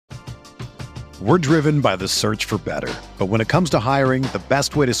We're driven by the search for better. But when it comes to hiring, the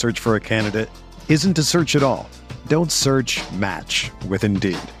best way to search for a candidate isn't to search at all. Don't search, match with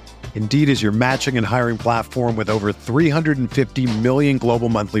Indeed. Indeed is your matching and hiring platform with over 350 million global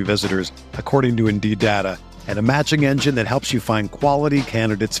monthly visitors, according to Indeed data, and a matching engine that helps you find quality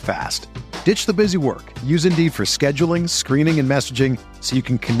candidates fast. Ditch the busy work. Use Indeed for scheduling, screening, and messaging so you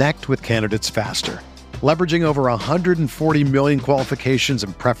can connect with candidates faster. Leveraging over 140 million qualifications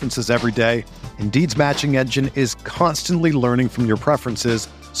and preferences every day, Indeed's matching engine is constantly learning from your preferences,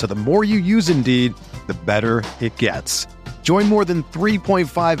 so the more you use Indeed, the better it gets. Join more than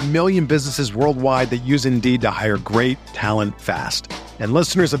 3.5 million businesses worldwide that use Indeed to hire great talent fast. And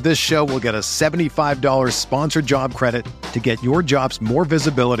listeners of this show will get a $75 sponsored job credit to get your jobs more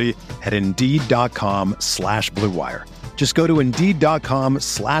visibility at Indeed.com/Blue Wire. Just go to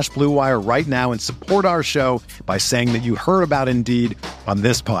Indeed.com/Blue Wire right now and support our show by saying that you heard about Indeed on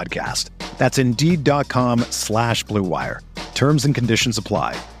this podcast. That's Indeed.com/Blue Wire. Terms and conditions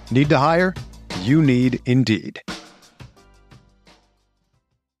apply. Need to hire? You need Indeed.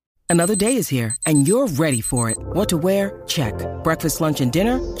 Another day is here, and you're ready for it. What to wear? Check. Breakfast, lunch, and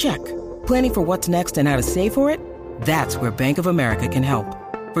dinner? Check. Planning for what's next and how to save for it? That's where Bank of America can help.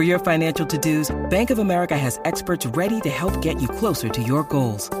 For your financial to-dos, Bank of America has experts ready to help get you closer to your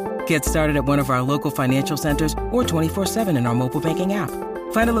goals. Get started at one of our local financial centers or 24/7 in our mobile banking app.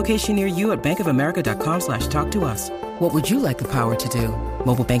 Find a location near you at bankofamerica.com/talktous. What would you like the power to do?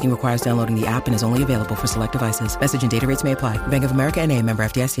 Mobile banking requires downloading the app and is only available for select devices. Message and data rates may apply. Bank of America N.A., member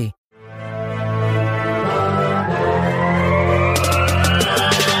FDIC.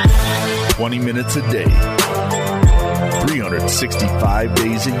 20 minutes a day, 365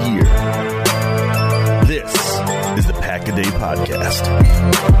 days a year. This is the Pack-A-Day Podcast.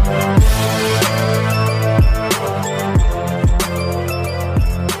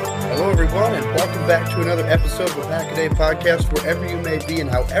 Hello, everyone, and welcome back to another episode of the Pack-A-Day Podcast, wherever you may be and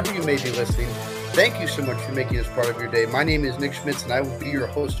however you may be listening. Thank you so much for making this part of your day. My name is Nick Schmitz, and I will be your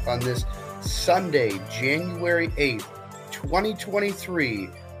host on this Sunday, January 8th, 2023,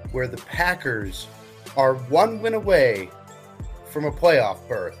 where the Packers are one win away from a playoff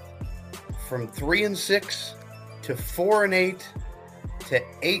berth. From 3-6 to 4-8 to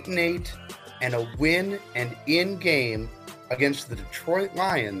 8-8, and a win and in game against the Detroit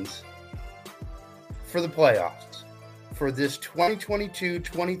Lions for the playoffs. For this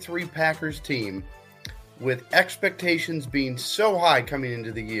 2022-23 Packers team, with expectations being so high coming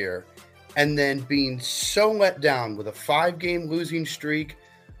into the year, and then being so let down with a 5-game losing streak.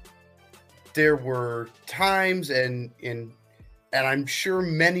 There were times, and I'm sure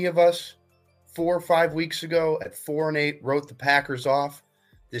many of us 4 or 5 weeks ago at 4-8 wrote the Packers off.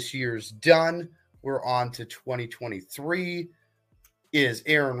 This year's done. We're on to 2023. Is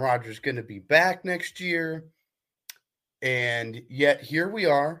Aaron Rodgers going to be back next year? And yet here we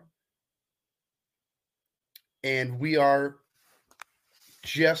are. And we are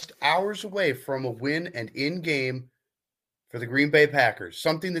just hours away from a win and in game for the Green Bay Packers,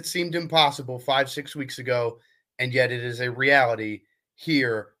 something that seemed impossible 5-6 weeks ago, and yet it is a reality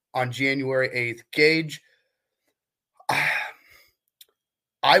here on January 8th. Gage,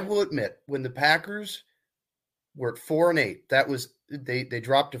 I will admit, when the Packers were at 4-8, that was they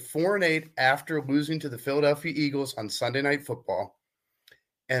dropped to 4-8 after losing to the Philadelphia Eagles on Sunday Night Football,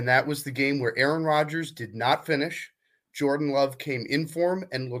 and that was the game where Aaron Rodgers did not finish. Jordan Love came in for him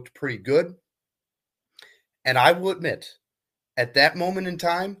and looked pretty good. And I will admit, at that moment in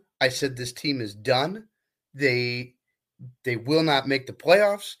time, I said this team is done. They will not make the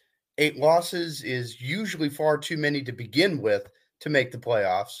playoffs. 8 losses is usually far too many to begin with to make the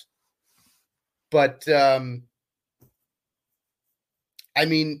playoffs. But, I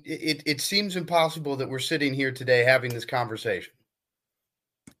mean, it seems impossible that we're sitting here today having this conversation.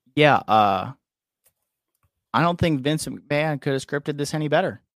 Yeah, I don't think Vince McMahon could have scripted this any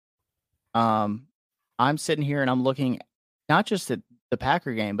better. I'm sitting here and I'm looking not just at the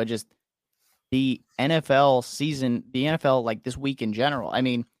Packer game, but just the NFL season, the NFL like this week in general. I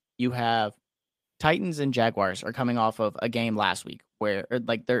mean, you have Titans and Jaguars are coming off of a game last week where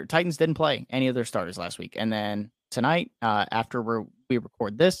like their Titans didn't play any of their starters last week. And then tonight, after we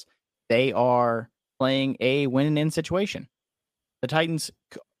record this, they are playing a win-in situation. The Titans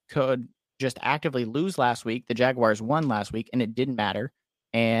could just actively lose last week. The Jaguars won last week, and it didn't matter.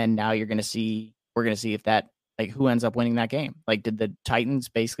 And now we're going to see if that, like, who ends up winning that game. Like, did the Titans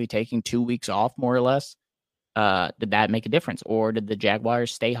basically taking 2 weeks off, more or less, did that make a difference? Or did the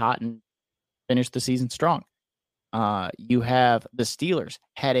Jaguars stay hot and finish the season strong? You have the Steelers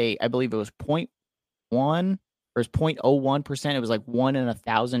had I believe it was 0.1 There's 0.01%. It was like 1 in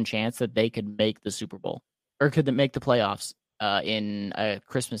 1,000 chance that they could make the Super Bowl or could they make the playoffs in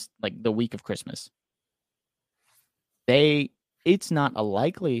Christmas, like the week of Christmas. It's not a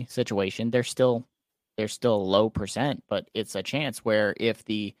likely situation. They're still a low percent, but it's a chance where if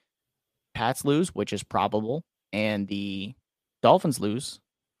the Pats lose, which is probable, and the Dolphins lose,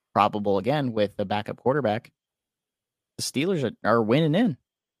 probable again with the backup quarterback, the Steelers are winning in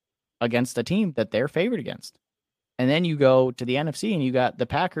against a team that they're favored against. And then you go to the NFC and you got the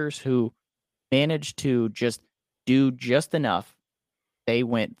Packers who managed to just do just enough. They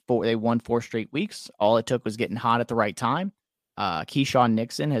won 4 straight weeks. All it took was getting hot at the right time. Keyshawn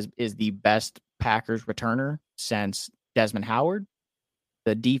Nixon is the best Packers returner since Desmond Howard.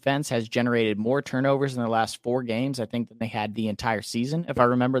 The defense has generated more turnovers in the last 4 games, I think, than they had the entire season, if I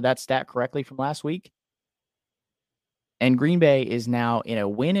remember that stat correctly from last week. And Green Bay is now in a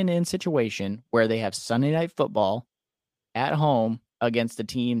win-and-in situation where they have Sunday Night Football at home against a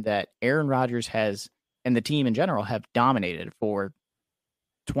team that Aaron Rodgers has, and the team in general, have dominated for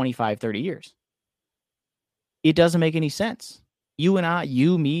 25, 30 years. It doesn't make any sense. You and I,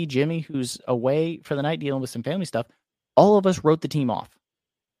 you, me, Jimmy, who's away for the night dealing with some family stuff, all of us wrote the team off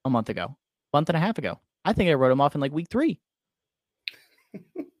a month and a half ago. I think I wrote them off in like week 3.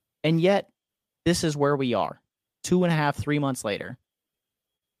 And yet, this is where we are, 2.5, 3 months later,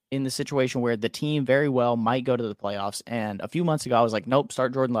 in the situation where the team very well might go to the playoffs. And a few months ago, I was like, nope,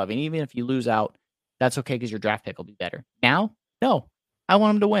 start Jordan Love. And even if you lose out, that's okay because your draft pick will be better. Now, no, I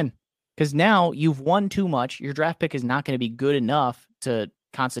want him to win because now you've won too much. Your draft pick is not going to be good enough to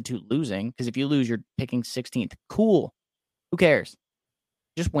constitute losing because if you lose, you're picking 16th. Cool. Who cares?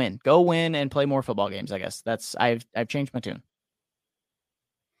 Just win. Go win and play more football games, I guess. I've changed my tune.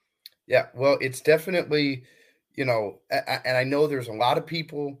 Yeah, well, it's definitely, and I know there's a lot of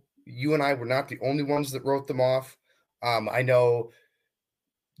people, you and I were not the only ones that wrote them off. I know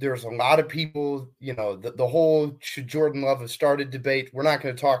there's a lot of people, the whole should Jordan Love have started debate. We're not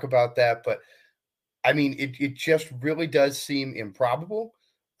going to talk about that, but I mean, it just really does seem improbable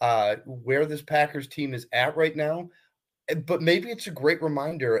where this Packers team is at right now. But maybe it's a great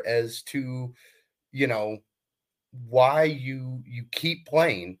reminder as to, why you keep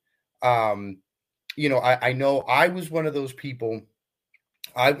playing. I know I was one of those people.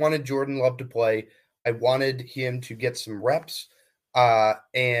 I wanted Jordan Love to play. I wanted him to get some reps.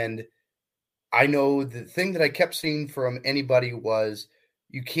 And I know the thing that I kept seeing from anybody was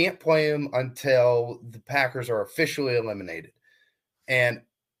you can't play him until the Packers are officially eliminated. And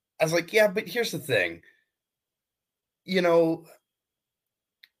I was like, yeah, but here's the thing.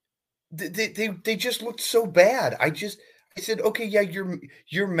 They just looked so bad. I said, okay, yeah,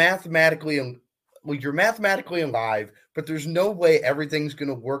 you're mathematically alive, but there's no way everything's going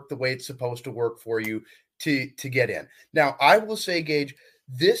to work the way it's supposed to work for you to get in. Now, I will say, Gage,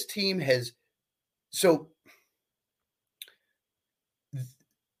 this team has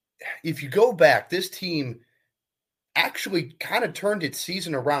if you go back, this team actually kind of turned its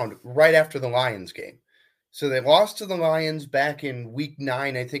season around right after the Lions game. So they lost to the Lions back in week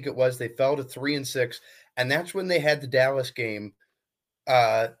 9, I think it was. They fell to 3-6, and that's when they had the Dallas game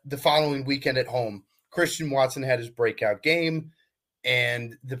the following weekend at home. Christian Watson had his breakout game,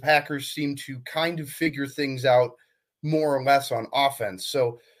 and the Packers seemed to kind of figure things out more or less on offense.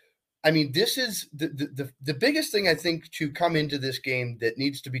 So, I mean, this is the biggest thing I think to come into this game that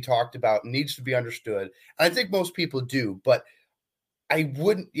needs to be talked about, needs to be understood. And I think most people do, but I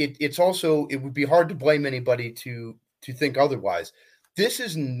wouldn't. It would be hard to blame anybody to think otherwise. This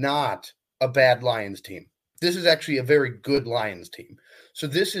is not a bad Lions team. This is actually a very good Lions team. So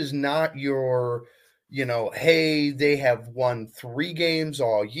this is not your, hey, they have won 3 games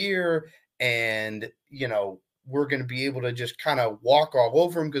all year, and we're going to be able to just kind of walk all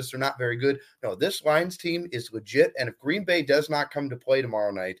over them because they're not very good. No, this Lions team is legit, and if Green Bay does not come to play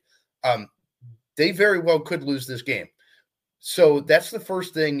tomorrow night, they very well could lose this game. So that's the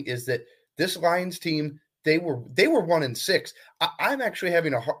first thing, is that this Lions team, they were 1-6. I'm actually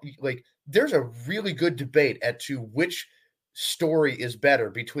having there's a really good debate as to which story is better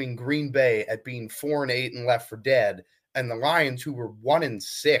between Green Bay at being 4-8 and left for dead and the Lions who were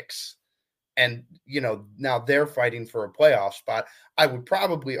 1-6. And, now they're fighting for a playoff spot. I would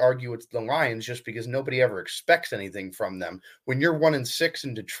probably argue it's the Lions just because nobody ever expects anything from them. When you're 1-6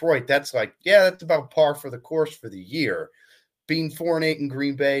 in Detroit, that's that's about par for the course for the year. Being 4-8 in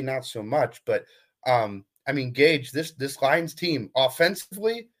Green Bay, not so much. But, Gage, this Lions team,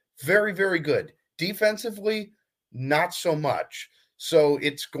 offensively, very, very good. Defensively, not so much. So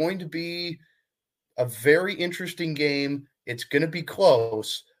it's going to be a very interesting game. It's going to be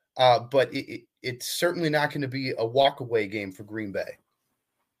close. but it's certainly not going to be a walk-away game for Green Bay.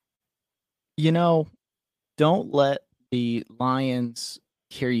 You know, don't let the Lions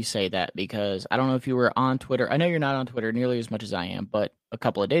hear you say that, because I don't know if you were on Twitter. I know you're not on Twitter nearly as much as I am, but a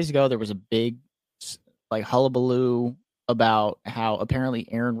couple of days ago there was a big hullabaloo about how apparently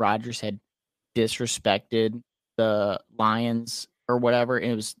Aaron Rodgers had disrespected the Lions or whatever.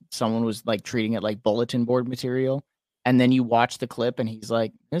 And it was someone was like treating it like bulletin board material. And then you watch the clip and he's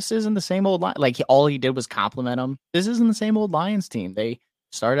like, this isn't the same old all he did was compliment them. This isn't the same old Lions team. They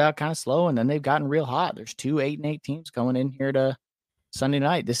started out kind of slow and then they've gotten real hot. There's 2 8-8 teams going in here to Sunday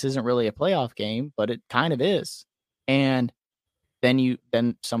night. This isn't really a playoff game, but it kind of is. And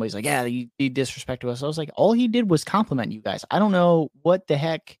then somebody's like, yeah, he disrespected us. I was like, all he did was compliment you guys. I don't know what the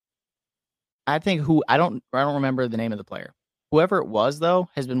heck. I don't remember the name of the player. Whoever it was, though,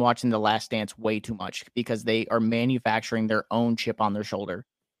 has been watching The Last Dance way too much, because they are manufacturing their own chip on their shoulder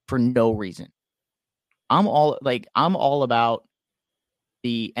for no reason. I'm all about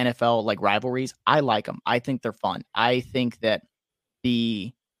the NFL rivalries. I like them. I think they're fun. I think that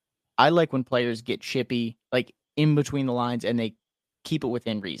I like when players get chippy, in between the lines, and they keep it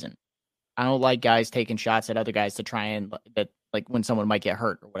within reason. I don't like guys taking shots at other guys to try and when someone might get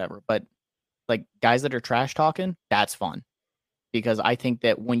hurt or whatever. But guys that are trash talking, that's fun, because I think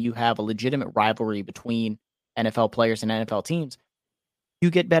that when you have a legitimate rivalry between NFL players and NFL teams,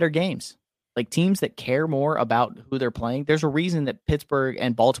 you get better games. Teams that care more about who they're playing. There's a reason that Pittsburgh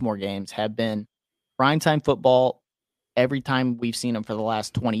and Baltimore games have been primetime football every time we've seen them for the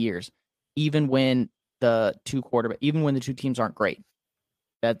last 20 years, even when the two teams aren't great.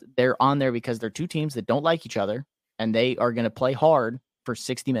 That they're on there because they're two teams that don't like each other, and they are going to play hard for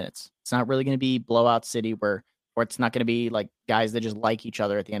 60 minutes. It's not really going to be blowout city where it's not going to be guys that just like each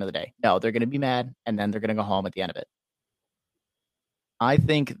other at the end of the day. No, they're going to be mad, and then they're going to go home at the end of it. I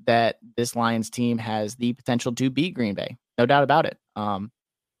think that this Lions team has the potential to beat Green Bay. No doubt about it.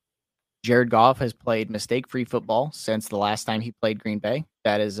 Jared Goff has played mistake-free football since the last time he played Green Bay.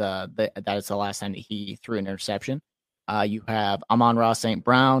 That is the last time that he threw an interception. You have Amon-Ra St.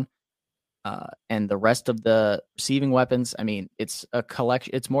 Brown, and the rest of the receiving weapons. I mean, it's a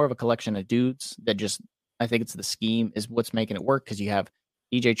collection. It's more of a collection of dudes that just, I think it's the scheme is what's making it work, because you have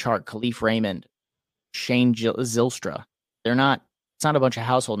DJ Chark, Khalif Raymond, Shane Zylstra. It's not a bunch of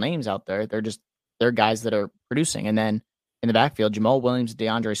household names out there. They're guys that are producing. And then in the backfield, Jamal Williams,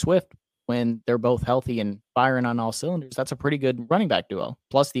 DeAndre Swift, when they're both healthy and firing on all cylinders, that's a pretty good running back duo.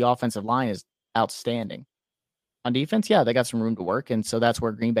 Plus the offensive line is outstanding. On defense, yeah, they got some room to work. And so that's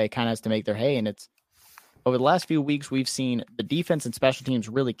where Green Bay kind of has to make their hay. And it's over the last few weeks, we've seen the defense and special teams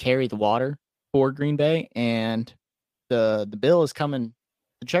really carry the water for Green Bay. And the bill is coming,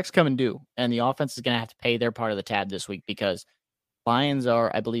 the check's coming due. And the offense is going to have to pay their part of the tab this week, because Lions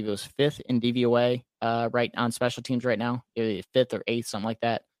are, I believe it was 5th in DVOA right on special teams right now, 5th or 8th, something like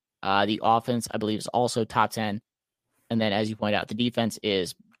that. The offense, I believe, is also top 10. And then, as you point out, the defense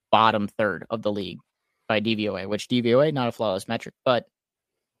is bottom 3rd of the league by DVOA, which DVOA, not a flawless metric, but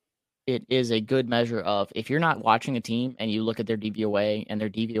it is a good measure of, if you're not watching a team and you look at their DVOA and their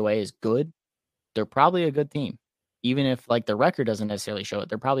DVOA is good, they're probably a good team. Even if their record doesn't necessarily show it,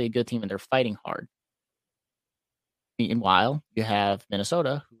 they're probably a good team and they're fighting hard. Meanwhile, you have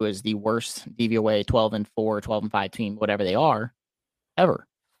Minnesota, who is the worst DVOA 12-4, 12-5 team, whatever they are, ever.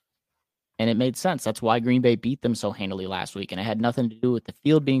 And it made sense. That's why Green Bay beat them so handily last week. And it had nothing to do with the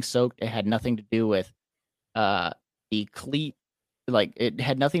field being soaked. It had nothing to do with the cleat. It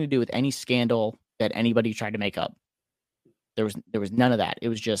had nothing to do with any scandal that anybody tried to make up. There was none of that. It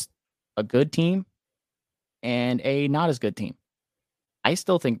was just a good team and a not as good team. I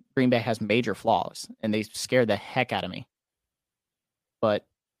still think Green Bay has major flaws, and they scared the heck out of me. But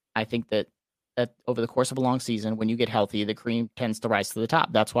I think that over the course of a long season, when you get healthy, the cream tends to rise to the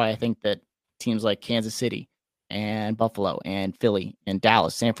top. That's why I think that teams like Kansas City and Buffalo and Philly and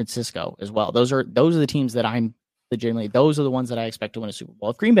Dallas, San Francisco as well, those are the teams that I'm legitimately, those are the ones that I expect to win a Super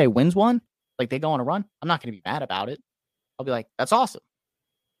Bowl. If Green Bay wins one, they go on a run, I'm not going to be mad about it. I'll be like, that's awesome.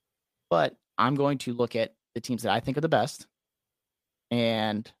 But I'm going to look at the teams that I think are the best.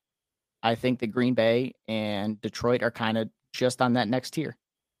 And I think that Green Bay and Detroit are kind of just on that next tier.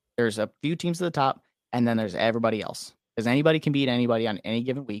 There's a few teams at the top, and then there's everybody else. Because anybody can beat anybody on any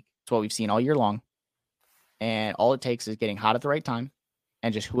given week. It's what we've seen all year long. And all it takes is getting hot at the right time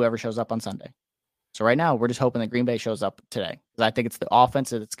and just whoever shows up on Sunday. So right now, we're just hoping that Green Bay shows up today. Because I think it's the offense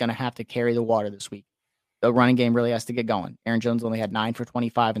that's going to have to carry the water this week. The running game really has to get going. Aaron Jones only had 9 for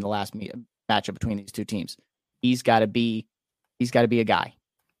 25 in the last matchup between these two teams. He's got to be a guy.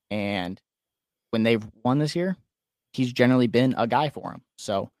 And when they've won this year, he's generally been a guy for him.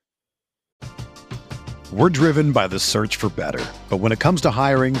 So We're driven by the search for better. But when it comes to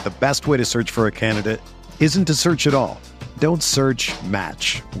hiring, the best way to search for a candidate isn't to search at all. Don't search,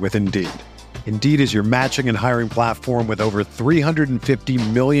 match with Indeed. Indeed is your matching and hiring platform with over 350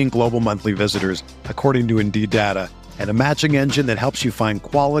 million global monthly visitors, according to Indeed data, and a matching engine that helps you find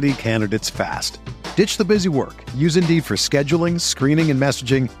quality candidates fast. Ditch the busy work. Use Indeed for scheduling, screening, and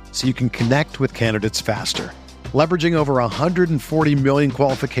messaging so you can connect with candidates faster. Leveraging over 140 million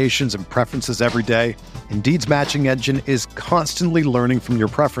qualifications and preferences every day, Indeed's matching engine is constantly learning from your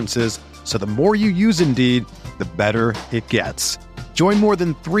preferences, so the more you use Indeed, the better it gets. Join more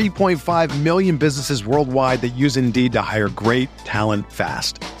than 3.5 million businesses worldwide that use Indeed to hire great talent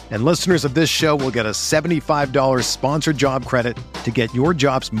fast. And listeners of this show will get a $75 sponsored job credit to get your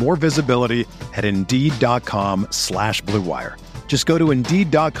jobs more visibility at Indeed.com/Blue Wire. Just go to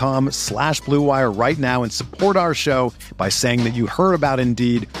Indeed.com/Blue Wire right now and support our show by saying that you heard about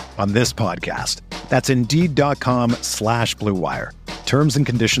Indeed on this podcast. That's Indeed.com/Blue Wire. Terms and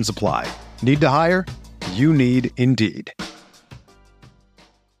conditions apply. Need to hire? You need Indeed.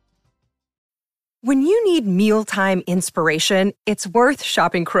 When you need mealtime inspiration, it's worth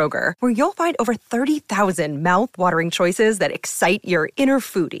shopping Kroger, where you'll find over 30,000 mouth-watering choices that excite your inner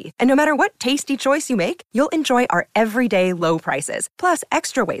foodie. And no matter what tasty choice you make, you'll enjoy our everyday low prices, plus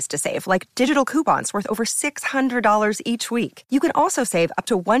extra ways to save, like digital coupons worth over $600 each week. You can also save up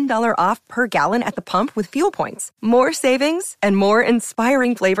to $1 off per gallon at the pump with fuel points. More savings and more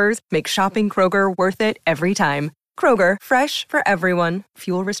inspiring flavors make shopping Kroger worth it every time. Kroger, fresh for everyone.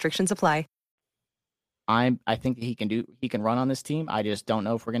 Fuel restrictions apply. I think that he can run on this team. I just don't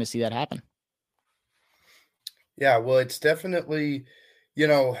know if we're going to see that happen. Yeah, well, it's definitely,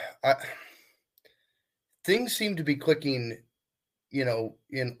 things seem to be clicking,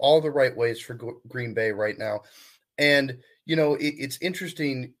 in all the right ways for Green Bay right now. And, it's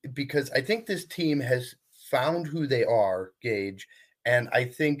interesting because I think this team has found who they are, Gage, and I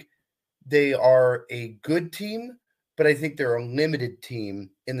think they are a good team, but I think they're a limited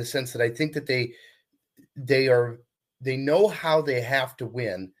team in the sense that I think that they know how they have to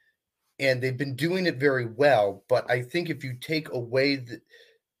win, and they've been doing it very well. But I think if you take away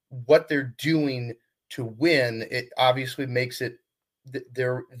what they're doing to win, it obviously makes it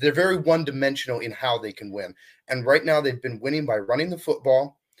they're very one-dimensional in how they can win. And right now they've been winning by running the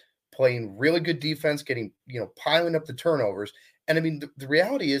football, playing really good defense, getting piling up the turnovers. And I mean, the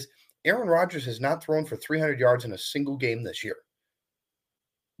reality is Aaron Rodgers has not thrown for 300 yards in a single game this year.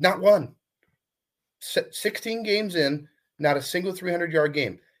 Not one. 16 games in, not a single 300-yard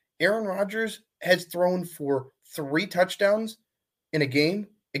game. Aaron Rodgers has thrown for 3 touchdowns in a game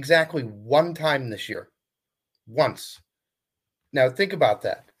exactly one time this year. Once. Now think about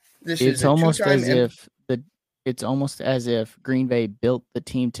that. It's almost as if Green Bay built the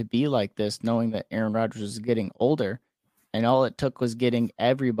team to be like this, knowing that Aaron Rodgers is getting older, and all it took was getting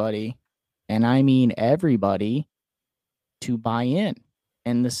everybody, and I mean everybody, to buy in,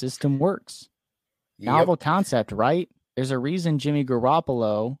 and the system works. Novel concept, right? There's a reason Jimmy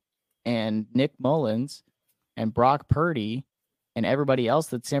Garoppolo and Nick Mullins and Brock Purdy and everybody else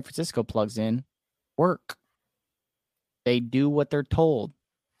that San Francisco plugs in work. They do what they're told,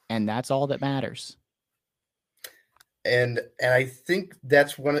 and that's all that matters. And I think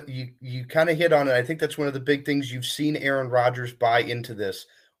that's you kind of hit on it. I think that's one of the big things you've seen Aaron Rodgers buy into this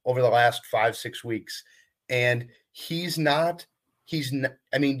over the last 5-6 weeks. And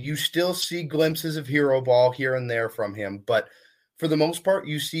I mean, you still see glimpses of hero ball here and there from him, but for the most part,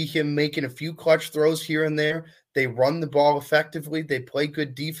 you see him making a few clutch throws here and there. They run the ball effectively. They play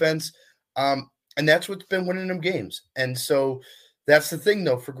good defense. And that's what's been winning them games. And so that's the thing,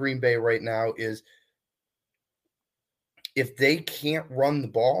 though, for Green Bay right now is if they can't run the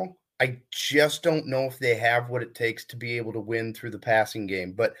ball, I just don't know if they have what it takes to be able to win through the passing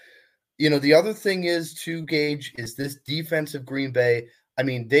game. But the other thing is, too, Gage, is this defensive Green Bay. I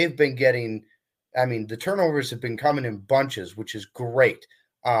mean, they've been getting – the turnovers have been coming in bunches, which is great.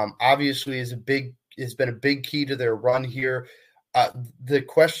 Obviously, has been a big key to their run here. The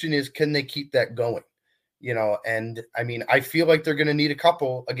question is, can they keep that going? And, I mean, I feel like they're going to need a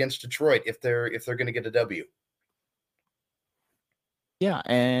couple against Detroit if they're going to get a W. Yeah,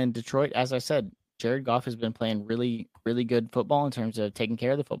 and Detroit, as I said, Jared Goff has been playing really, really good football in terms of taking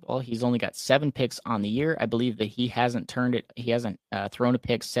care of the football. He's only got 7 picks on the year. I believe that he hasn't thrown a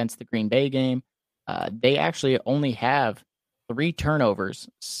pick since the Green Bay game. They actually only have 3 turnovers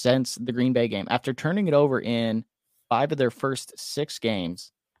since the Green Bay game. After turning it over in 5 of their first 6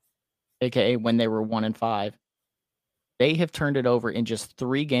 games, aka when they were 1-5, they have turned it over in just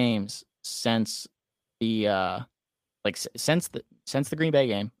 3 games since the since the Green Bay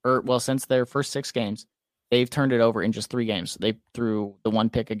game, since their first 6 games. they've turned it over in just 3 games. They threw the 1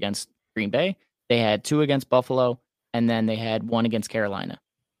 pick against Green Bay. They had 2 against Buffalo, and then they had 1 against Carolina.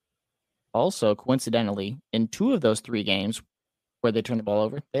 Also, coincidentally, in 2 of those 3 games where they turned the ball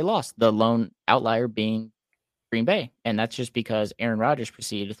over, they lost. The lone outlier being Green Bay, and that's just because Aaron Rodgers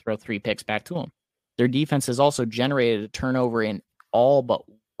proceeded to throw 3 picks back to him. Their defense has also generated a turnover in all but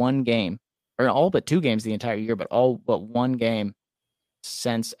 1 game, or all but 2 games the entire year, but all but 1 game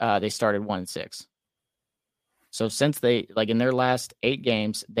since they started 1-6. So since they, like in their last 8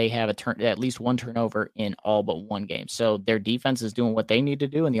 games, they have at least 1 turnover in all but 1 game. So their defense is doing what they need to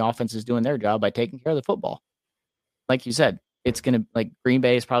do, and the offense is doing their job by taking care of the football. Like you said, it's going to, like, Green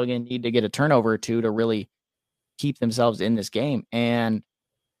Bay is probably going to need to get a turnover or 2 to really keep themselves in this game. And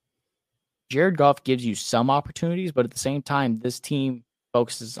Jared Goff gives you some opportunities, but at the same time, this team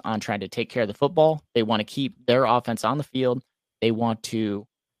focuses on trying to take care of the football. They want to keep their offense on the field. They want to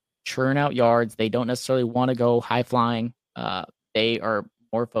churn out yards. They don't necessarily want to go high flying. They are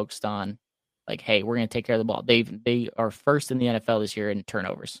more focused on, like, hey, we're going to take care of the ball. They are first in the NFL this year in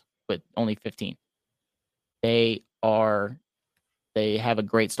turnovers with only 15. They have a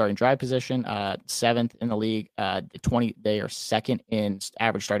great starting drive position, 7th in the league. They are 2nd in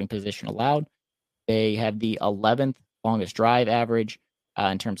average starting position allowed. They have the 11th longest drive average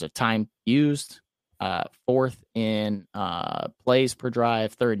in terms of time used. 4th in plays per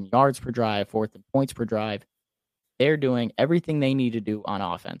drive, 3rd in yards per drive, 4th in points per drive. They're doing everything they need to do on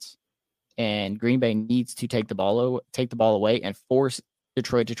offense, and Green Bay needs to take the ball away and force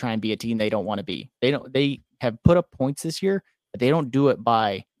Detroit to try and be a team they don't want to be. They have put up points this year, but they don't do it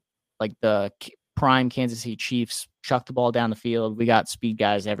by, like, the prime Kansas City Chiefs chuck the ball down the field. We got speed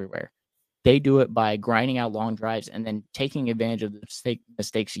guys everywhere. They do it by grinding out long drives and then taking advantage of the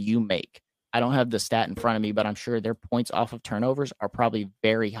mistakes you make. I don't have the stat in front of me, but I'm sure their points off of turnovers are probably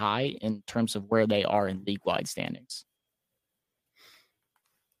very high in terms of where they are in league-wide standings.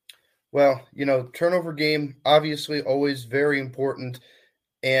 Well, turnover game, obviously always very important.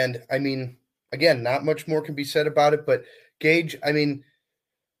 And, I mean, again, not much more can be said about it. But, Gage, I mean,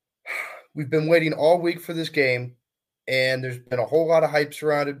 we've been waiting all week for this game, and there's been a whole lot of hype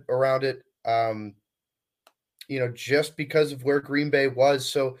around it, just because of where Green Bay was.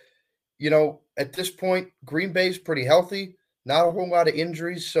 So, at this point, Green Bay's pretty healthy, not a whole lot of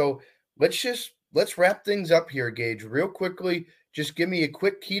injuries. So let's wrap things up here, Gage, real quickly. Just give me a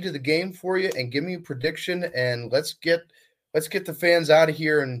quick key to the game for you and give me a prediction, and let's get the fans out of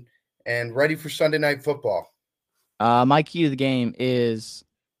here and ready for Sunday Night Football. My key to the game is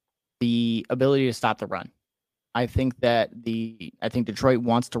the ability to stop the run. I think Detroit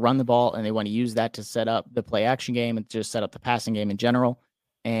wants to run the ball, and they want to use that to set up the play action game and just set up the passing game in general.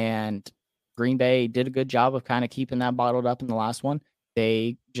 And Green Bay did a good job of kind of keeping that bottled up in the last one.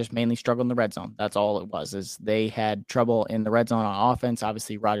 They just mainly struggled in the red zone. That's all it was, is they had trouble in the red zone on offense.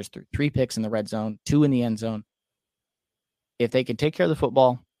 Obviously, Rodgers threw 3 picks in the red zone, 2 in the end zone. If they can take care of the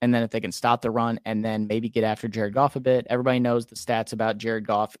football, and then if they can stop the run and then maybe get after Jared Goff a bit. Everybody knows the stats about Jared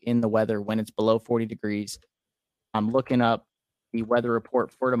Goff in the weather when it's below 40 degrees. I'm looking up the weather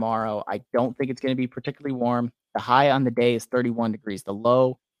report for tomorrow. I don't think it's going to be particularly warm. The high on the day is 31 degrees. The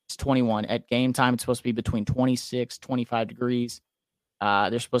low is 21. At game time, it's supposed to be between 26, 25 degrees.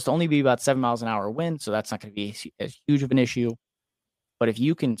 There's supposed to only be about 7 miles an hour wind, so that's not going to be as huge of an issue. But if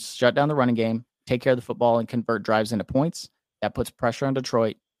you can shut down the running game, take care of the football, and convert drives into points, that puts pressure on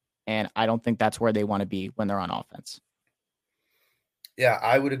Detroit, and I don't think that's where they want to be when they're on offense. Yeah,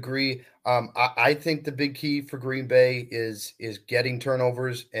 I would agree. I think the big key for Green Bay is getting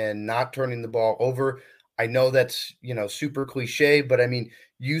turnovers and not turning the ball over. I know that's, super cliche, but I mean,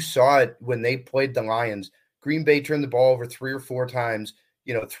 you saw it when they played the Lions. Green Bay turned the ball over 3 or 4 times,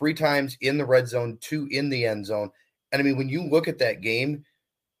 3 times in the red zone, 2 in the end zone. And I mean, when you look at that game,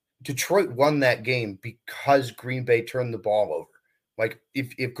 Detroit won that game because Green Bay turned the ball over. Like,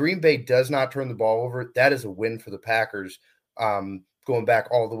 if Green Bay does not turn the ball over, that is a win for the Packers. Going back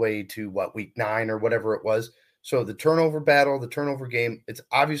all the way to week 9 or whatever it was. So the turnover battle, the turnover game, it's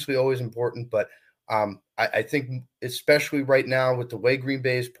obviously always important, but I think especially right now with the way Green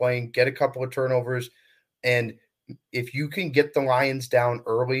Bay is playing, get a couple of turnovers. And if you can get the Lions down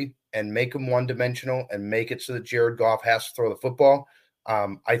early and make them one-dimensional and make it so that Jared Goff has to throw the football,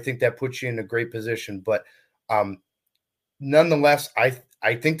 I think that puts you in a great position. But nonetheless,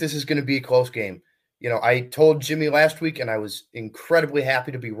 I think this is going to be a close game. I told Jimmy last week, and I was incredibly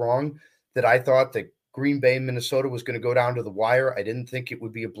happy to be wrong, that I thought that Green Bay, Minnesota was going to go down to the wire. I didn't think it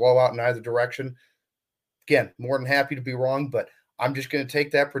would be a blowout in either direction. Again, more than happy to be wrong, but I'm just going to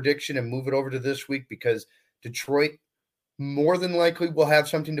take that prediction and move it over to this week because Detroit, more than likely will have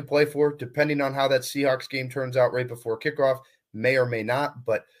something to play for, depending on how that Seahawks game turns out right before kickoff, may or may not.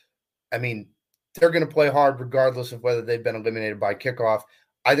 But, I mean, they're going to play hard regardless of whether they've been eliminated by kickoff.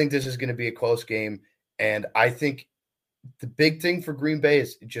 I think this is going to be a close game, and I think the big thing for Green Bay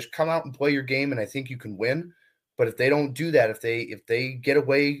is just come out and play your game, and I think you can win. But if they don't do that, if they get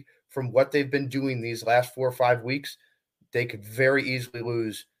away from what they've been doing these last 4 or 5 weeks, they could very easily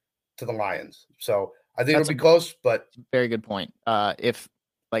lose to the Lions. So I think it'll be close, but very good point.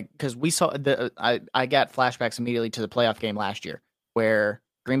 Because we saw I got flashbacks immediately to the playoff game last year where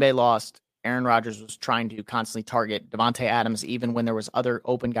Green Bay lost. Aaron Rodgers was trying to constantly target Devontae Adams, even when there was other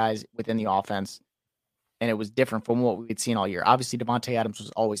open guys within the offense. And it was different from what we'd seen all year. Obviously, Devontae Adams was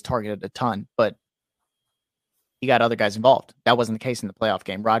always targeted a ton, but he got other guys involved. That wasn't the case in the playoff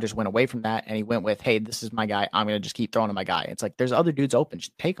game. Rodgers went away from that, and he went with, hey, this is my guy. I'm going to just keep throwing to my guy. It's like, there's other dudes open.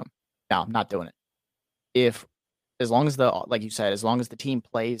 Just take them. No, I'm not doing it. As long as like you said, as long as the team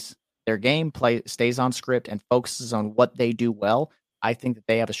plays their game, stays on script, and focuses on what they do well, I think that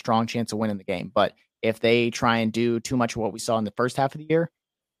they have a strong chance of winning the game. But if they try and do too much of what we saw in the first half of the year,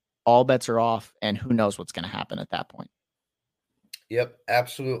 all bets are off, and who knows what's going to happen at that point. Yep,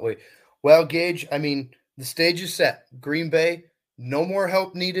 absolutely. Well, Gage, I mean, the stage is set. Green Bay, no more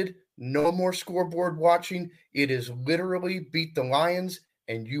help needed, no more scoreboard watching. It is literally beat the Lions,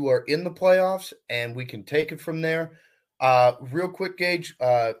 and you are in the playoffs, and we can take it from there. Real quick, Gage,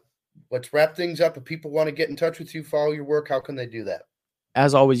 let's wrap things up. If people want to get in touch with you, follow your work, how can they do that?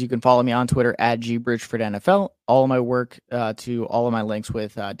 As always, you can follow me on Twitter at GBridgefordNFL. All of my work to all of my links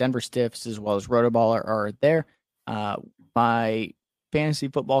with Denver Stiffs as well as Rotoballer are there. My fantasy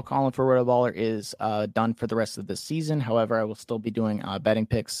football column for Rotoballer is done for the rest of the season. However, I will still be doing betting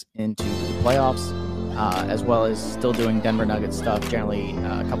picks into the playoffs, as well as still doing Denver Nuggets stuff generally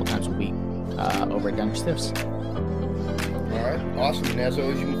a couple times a week over at Denver Stiffs. All right, awesome. And as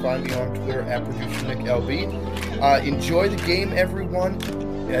always, you can find me on Twitter at ProducerNickLB. Enjoy the game, everyone.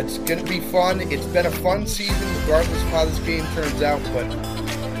 It's going to be fun. It's been a fun season, regardless of how this game turns out. But,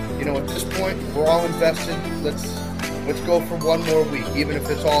 at this point, we're all invested. Let's go for one more week, even if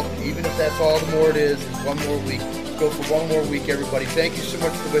that's all the more it is one more week. Let's go for one more week, everybody. Thank you so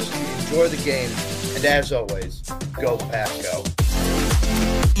much for listening. Enjoy the game. And as always, go Pack Go.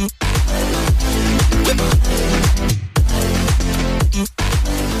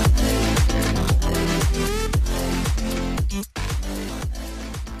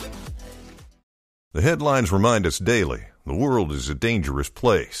 The headlines remind us daily, the world is a dangerous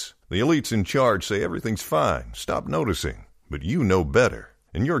place. The elites in charge say everything's fine, stop noticing. But you know better.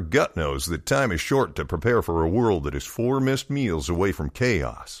 And your gut knows that time is short to prepare for a world that is 4 missed meals away from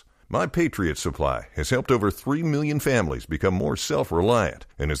chaos. My Patriot Supply has helped over 3 million families become more self-reliant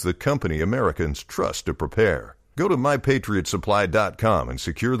and is the company Americans trust to prepare. Go to MyPatriotSupply.com and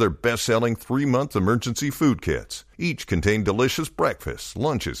secure their best-selling 3-month emergency food kits. Each contain delicious breakfasts,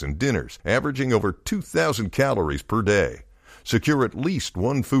 lunches, and dinners, averaging over 2,000 calories per day. Secure at least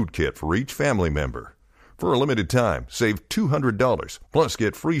one food kit for each family member. For a limited time, save $200, plus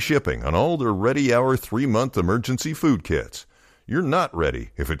get free shipping on all their Ready Hour 3-month emergency food kits. You're not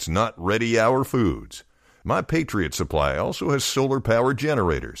ready if it's not Ready Hour Foods. My Patriot Supply also has solar power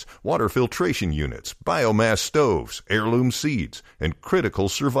generators, water filtration units, biomass stoves, heirloom seeds, and critical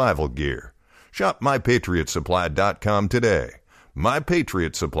survival gear. Shop MyPatriotSupply.com today.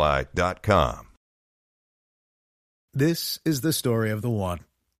 MyPatriotSupply.com. This is the story of the one.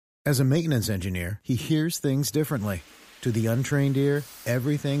 As a maintenance engineer, he hears things differently. To the untrained ear,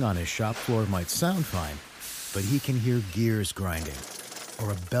 everything on his shop floor might sound fine, but he can hear gears grinding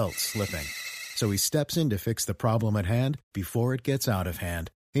or a belt slipping. So he steps in to fix the problem at hand before it gets out of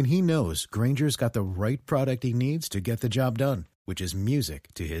hand. And he knows Grainger's got the right product he needs to get the job done, which is music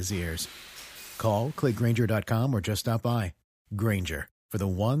to his ears. Call, click Grainger.com, or just stop by. Grainger, for the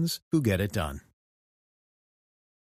ones who get it done.